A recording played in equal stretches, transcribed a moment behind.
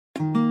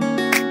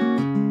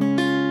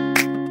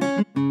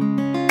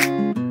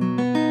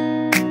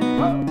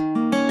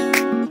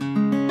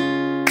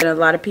A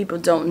lot of people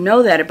don't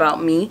know that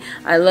about me.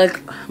 I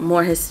look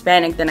more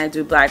Hispanic than I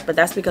do black, but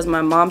that's because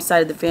my mom's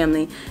side of the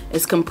family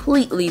is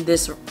completely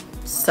this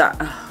side.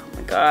 Oh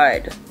my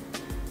god.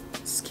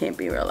 This can't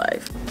be real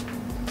life.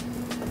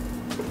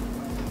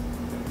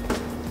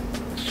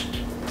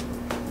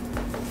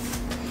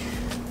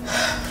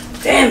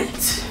 Damn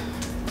it.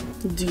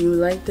 Do you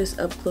like this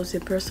up close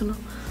and personal?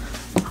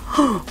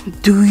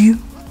 Do you?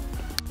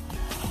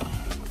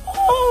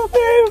 Oh,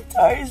 babe.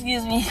 Sorry,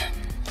 excuse me.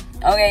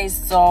 Okay,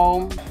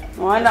 so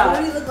why not?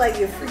 Why do you look like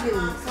you're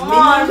freaking? Come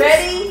on,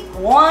 ready?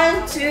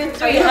 1, 2,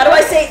 3. How do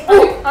I say?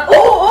 Oh, oh,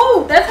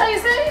 oh. That's how you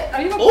say it?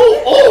 Are you gonna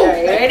oh,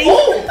 right, ready?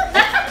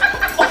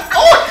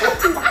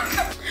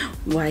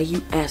 Why are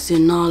you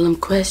asking all them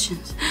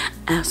questions?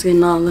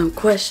 Asking all them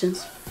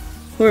questions.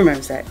 Who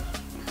remembers that?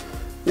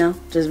 No,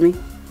 just me.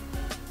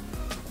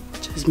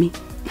 Just me.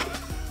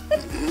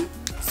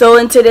 So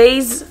in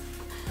today's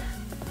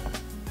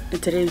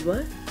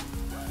what?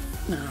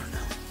 No.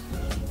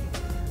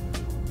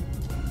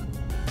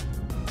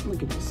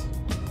 Look at this.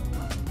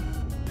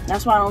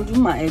 That's why I don't do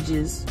my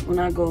edges when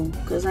I go,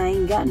 because I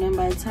ain't got none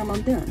by the time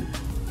I'm done.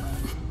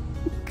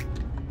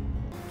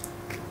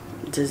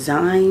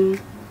 Design,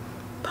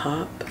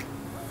 pop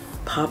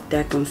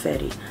that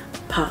confetti.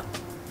 Pop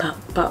that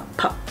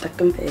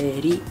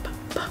confetti.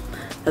 Pop.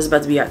 That's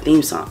about to be our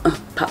theme song.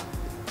 Pop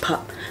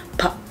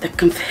that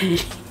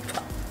confetti.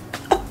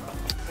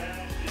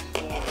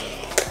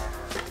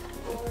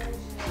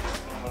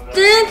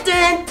 Dun,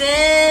 dun,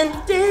 dun,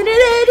 dun, dun,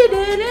 dun,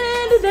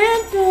 dun,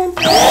 dun, dun.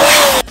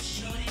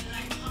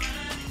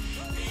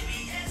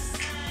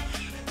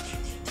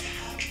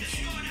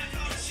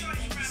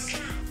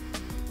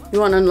 You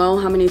want to know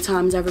how many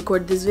times I've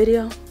recorded this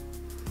video?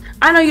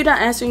 I know you're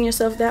not answering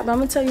yourself that, but I'm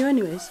going to tell you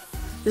anyways.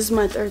 This is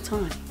my 3rd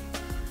time.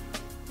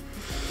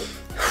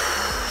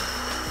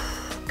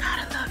 God,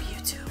 I love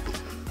YouTube.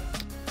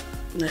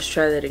 Let's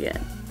try that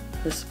again.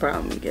 This is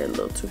probably get a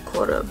little too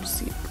caught up.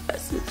 See,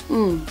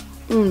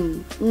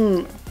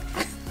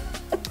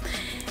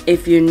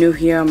 If you're new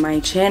here on my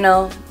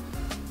channel,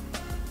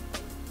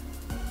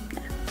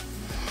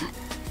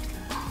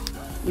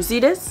 you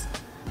see this?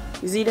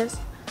 You see this?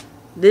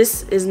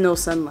 This is no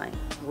sunlight.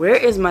 Where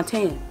is my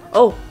tan?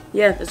 Oh,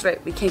 yeah, that's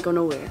right. We can't go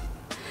nowhere.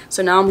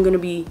 So now I'm gonna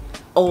be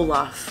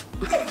Olaf.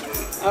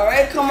 All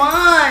right, come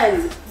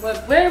on.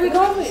 Where are we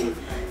going?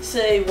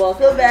 Say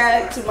welcome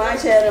back to my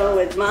channel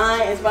with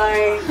my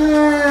inspiring.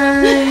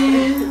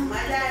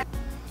 Hi.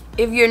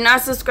 If you're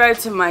not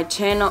subscribed to my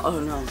channel, oh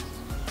no.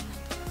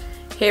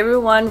 Hey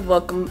everyone,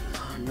 welcome.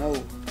 Oh no.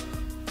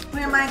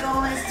 Where my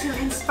goal is to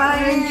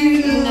inspire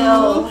you.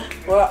 No.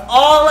 Where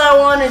all I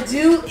want to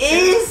do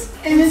is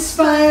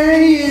inspire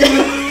you.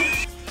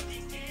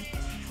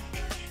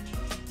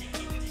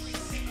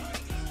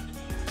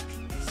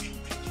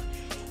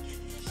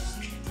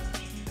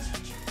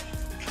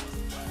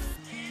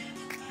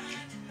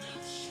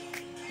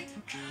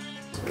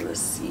 So let's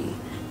see.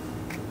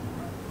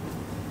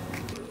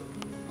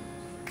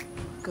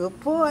 Good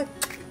boy.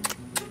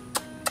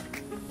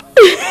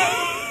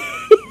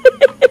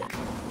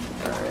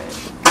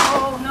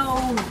 Oh no.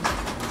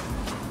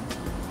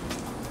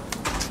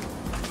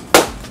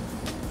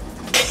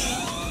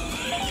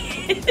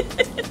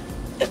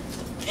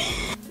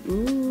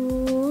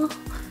 Ooh,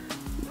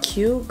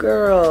 cute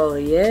girl.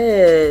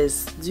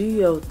 Yes, do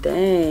your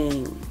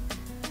thing.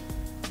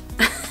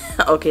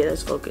 Okay,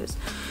 let's focus.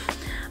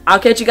 I'll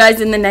catch you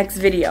guys in the next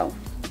video.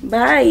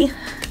 Bye.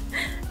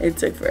 It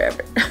took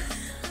forever.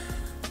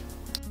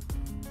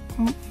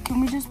 Can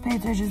we just pay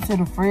attention to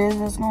the frizz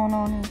that's going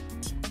on here?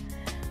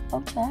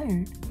 I'm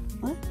tired.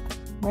 Look,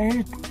 my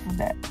hair's for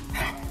that.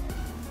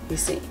 You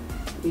see.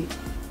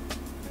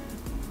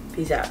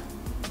 Peace out.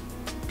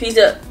 Peace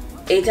up.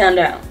 8 down.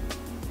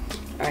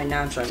 Alright,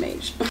 now I'm trying to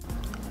age.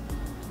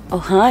 Oh,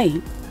 hi.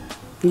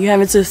 You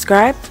haven't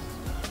subscribed?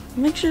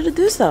 Make sure to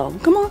do so.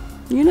 Come on.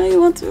 You know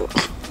you want to.